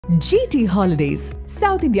GT Holidays,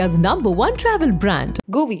 South India's #1 travel brand.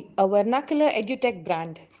 GUVI, a vernacular edutech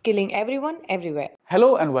brand, skilling everyone everywhere.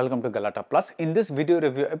 Hello and welcome to Galata Plus. In this video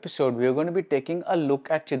review episode, we are going to be taking a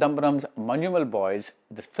look at Chidambaram's Manjummel Boys.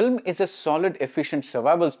 The film is a solid, efficient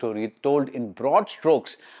survival story told in broad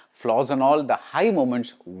strokes. Flaws and all, the high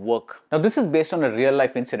moments work. Now, this is based on a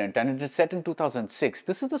real-life incident and it is set in 2006.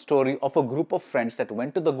 This is the story of a group of friends that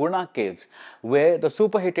went to the Guna caves where the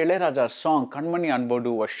super hit Ilayaraja song Kanmani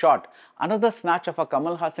Anbodu was shot. Another snatch of a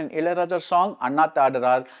Kamal Haasan Ilayaraja song Anna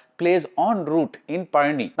Tadarar plays en route in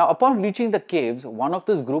Parni. Now, upon reaching the caves, one of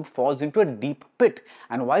this group falls into a deep pit,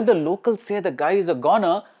 and while the locals say the guy is a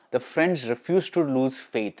goner, the friends refuse to lose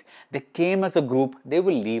faith. They came as a group, they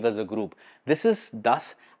will leave as a group. This is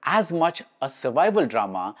thus as much a survival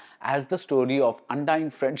drama as the story of undying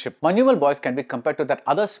friendship. Manjummel Boys can be compared to that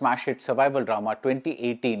other smash hit survival drama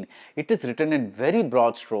 2018. It is written in very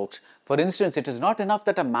broad strokes. For instance, it is not enough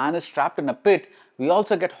that a man is trapped in a pit. We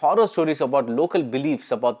also get horror stories about local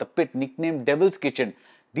beliefs about the pit, nicknamed Devil's Kitchen.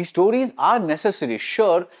 These stories are necessary,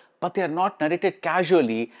 sure, but they are not narrated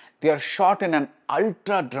casually. They are shot in an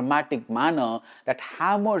ultra dramatic manner that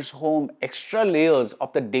hammers home extra layers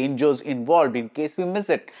of the dangers involved in case we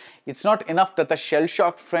miss it. It's not enough that the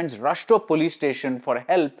shell-shocked friends rush to a police station for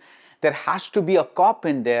help. There has to be a cop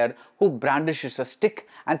in there who brandishes a stick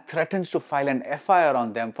and threatens to file an FIR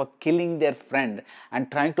on them for killing their friend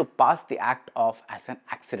and trying to pass the act off as an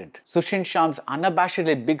accident. Sushin Shyam's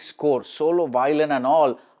unabashedly big score, solo violin and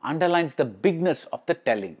all, underlines the bigness of the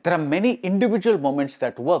telling. There are many individual moments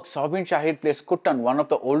that work. Soubin Shahir plays Kuttan, one of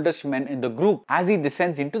the oldest men in the group. As he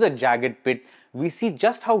descends into the jagged pit, we see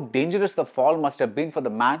just how dangerous the fall must have been for the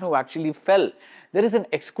man who actually fell. There is an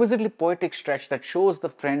exquisitely poetic stretch that shows the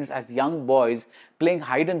friends as young boys playing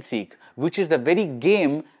hide and seek, which is the very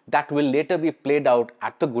game that will later be played out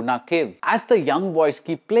at the Guna cave. As the young boys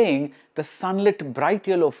keep playing, the sunlit bright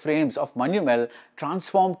yellow frames of Manjummel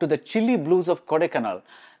transform to the chilly blues of Kodaikanal.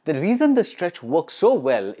 The reason this stretch works so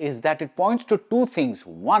well is that it points to two things.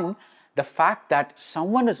 One, the fact that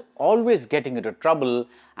someone is always getting into trouble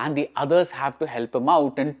and the others have to help him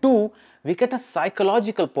out. And two, we get a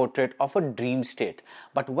psychological portrait of a dream state.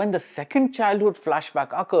 But when the second childhood flashback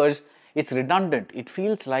occurs, it's redundant. It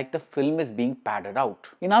feels like the film is being padded out.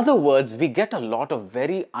 In other words, we get a lot of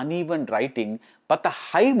very uneven writing, but the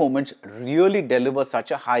high moments really deliver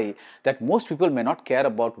such a high that most people may not care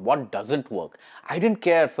about what doesn't work. I didn't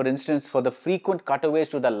care, for instance, for the frequent cutaways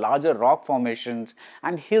to the larger rock formations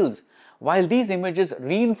and hills. While these images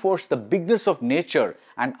reinforce the bigness of nature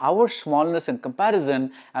and our smallness in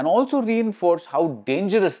comparison, and also reinforce how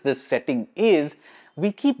dangerous this setting is, we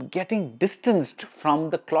keep getting distanced from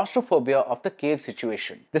the claustrophobia of the cave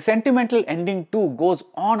situation. The sentimental ending too goes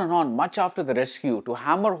on and on much after the rescue to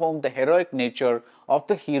hammer home the heroic nature of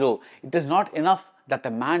the hero. It is not enough that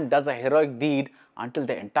the man does a heroic deed until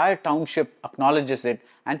the entire township acknowledges it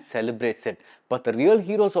and celebrates it. But the real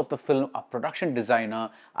heroes of the film are production designer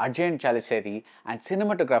Ajay Chaliseri and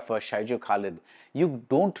cinematographer Shaiju Khalid. You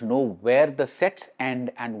don't know where the sets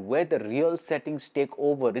end and where the real settings take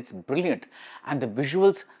over. It's brilliant. And the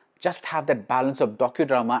visuals just have that balance of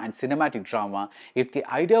docudrama and cinematic drama. If the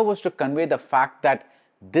idea was to convey the fact that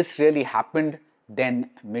this really happened, then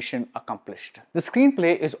mission accomplished. The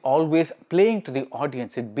screenplay is always playing to the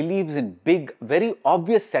audience. It believes in big, very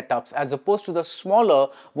obvious setups as opposed to the smaller,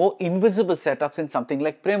 more invisible setups in something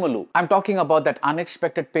like Premalu. I'm talking about that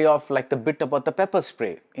unexpected payoff like the bit about the pepper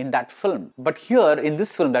spray in that film. But here in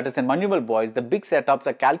this film, that is in Manjummel Boys, the big setups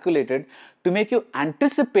are calculated to make you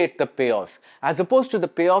anticipate the payoffs as opposed to the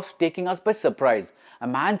payoffs taking us by surprise. A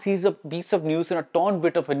man sees a piece of news in a torn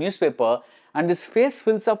bit of a newspaper and his face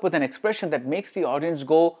fills up with an expression that makes the audience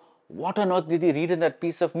go, what on earth did he read in that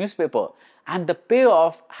piece of newspaper? And the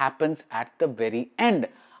payoff happens at the very end.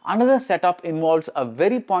 Another setup involves a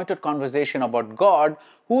very pointed conversation about God,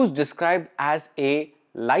 who is described as a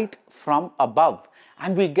light from above.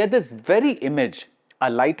 And we get this very image, a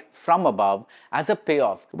light from above, as a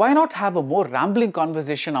payoff. Why not have a more rambling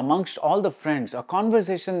conversation amongst all the friends, a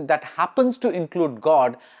conversation that happens to include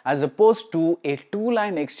God as opposed to a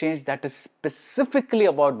two-line exchange that is specifically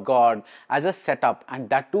about God as a setup, and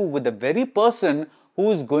that too with the very person who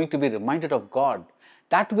is going to be reminded of God.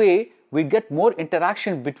 That way, we get more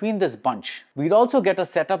interaction between this bunch. We'd also get a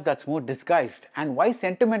setup that's more disguised. And why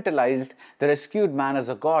sentimentalized the rescued man as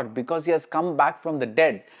a god? Because he has come back from the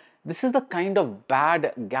dead. This is the kind of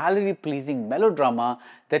bad, gallery-pleasing melodrama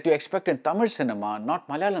that you expect in Tamil cinema, not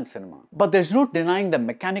Malayalam cinema. But there's no denying the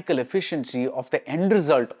mechanical efficiency of the end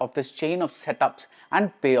result of this chain of setups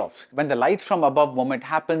and payoffs. When the lights from above moment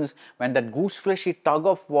happens, when that goose fleshy tug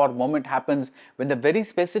of war moment happens, when the very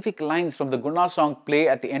specific lines from the Guna song play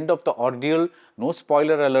at the end of the ordeal, no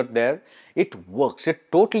spoiler alert there, it works. It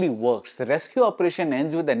totally works. The rescue operation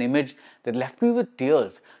ends with an image that left me with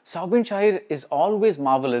tears. Soubin Shahir is always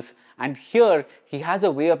marvelous, and here he has a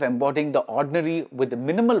way of embodying the ordinary with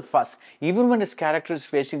minimal fuss, even when his character is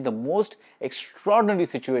facing the most extraordinary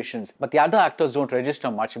situations. But the other actors don't register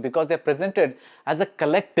much because they're presented as a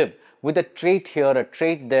collective with a trait here, a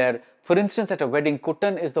trait there. For instance, at a wedding,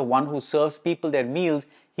 Kuttan is the one who serves people their meals.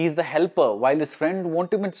 He's the helper, while his friend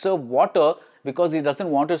won't even serve water because he doesn't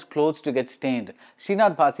want his clothes to get stained.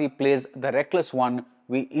 Sreenath Bhasi plays the reckless one.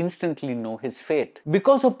 We instantly know his fate.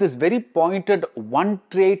 Because of this very pointed one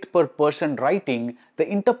trait per person writing, the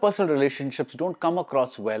interpersonal relationships don't come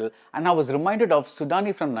across well, and I was reminded of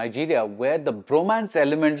Sudani from Nigeria, where the bromance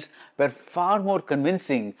elements were far more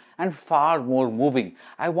convincing and far more moving.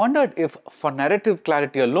 I wondered if, for narrative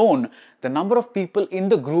clarity alone, the number of people in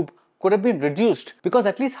the group could have been reduced, because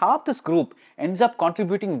at least half this group ends up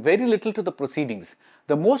contributing very little to the proceedings.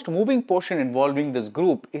 The most moving portion involving this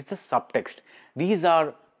group is the subtext. These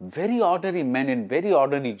are very ordinary men in very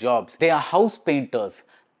ordinary jobs. They are house painters,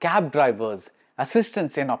 cab drivers,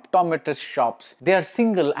 assistants in optometrist shops. They are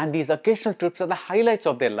single, and these occasional trips are the highlights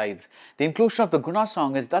of their lives. The inclusion of the Guna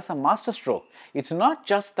song is thus a masterstroke. It's not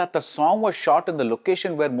just that the song was shot in the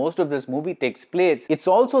location where most of this movie takes place, it's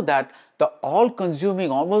also that the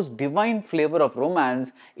all-consuming, almost divine flavor of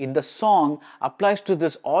romance in the song applies to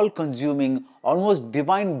this all-consuming, almost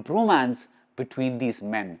divine bromance between these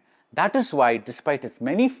men. That is why, despite its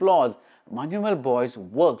many flaws, Manjummel Boys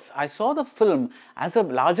works. I saw the film as a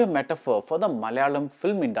larger metaphor for the Malayalam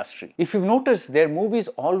film industry. If you've noticed, their movies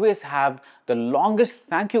always have the longest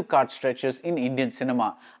thank you card stretches in Indian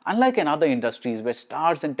cinema. Unlike in other industries where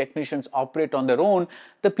stars and technicians operate on their own,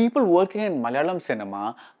 the people working in Malayalam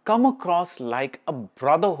cinema come across like a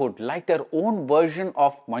brotherhood, like their own version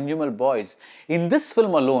of Manjummel Boys. In this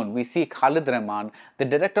film alone, we see Khalid Rahman, the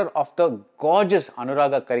director of the gorgeous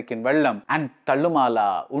Anuraga Karikin Vellam and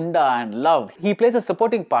Tallumala, Unda and Love. He plays a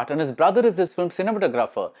supporting part, and his brother is this film's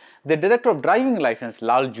cinematographer. The director of Driving License,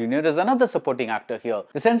 Lal Jr., is another supporting actor here.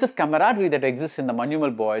 The sense of camaraderie that exists in the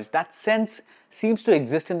Manjummel Boys, that sense seems to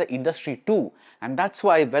exist in the industry too. And that's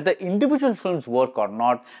why, whether individual films work or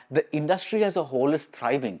not, the industry as a whole is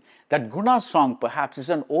thriving. That Guna song perhaps is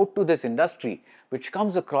an ode to this industry, which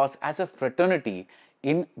comes across as a fraternity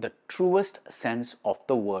in the truest sense of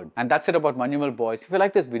the word. And that's it about Manjummel Boys. If you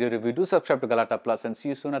like this video review, do subscribe to Galata Plus, and see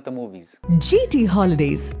you soon at the movies. GT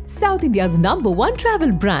Holidays, South India's #1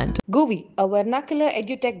 travel brand. GUVI, a vernacular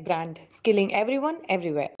edutech brand, skilling everyone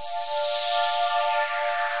everywhere.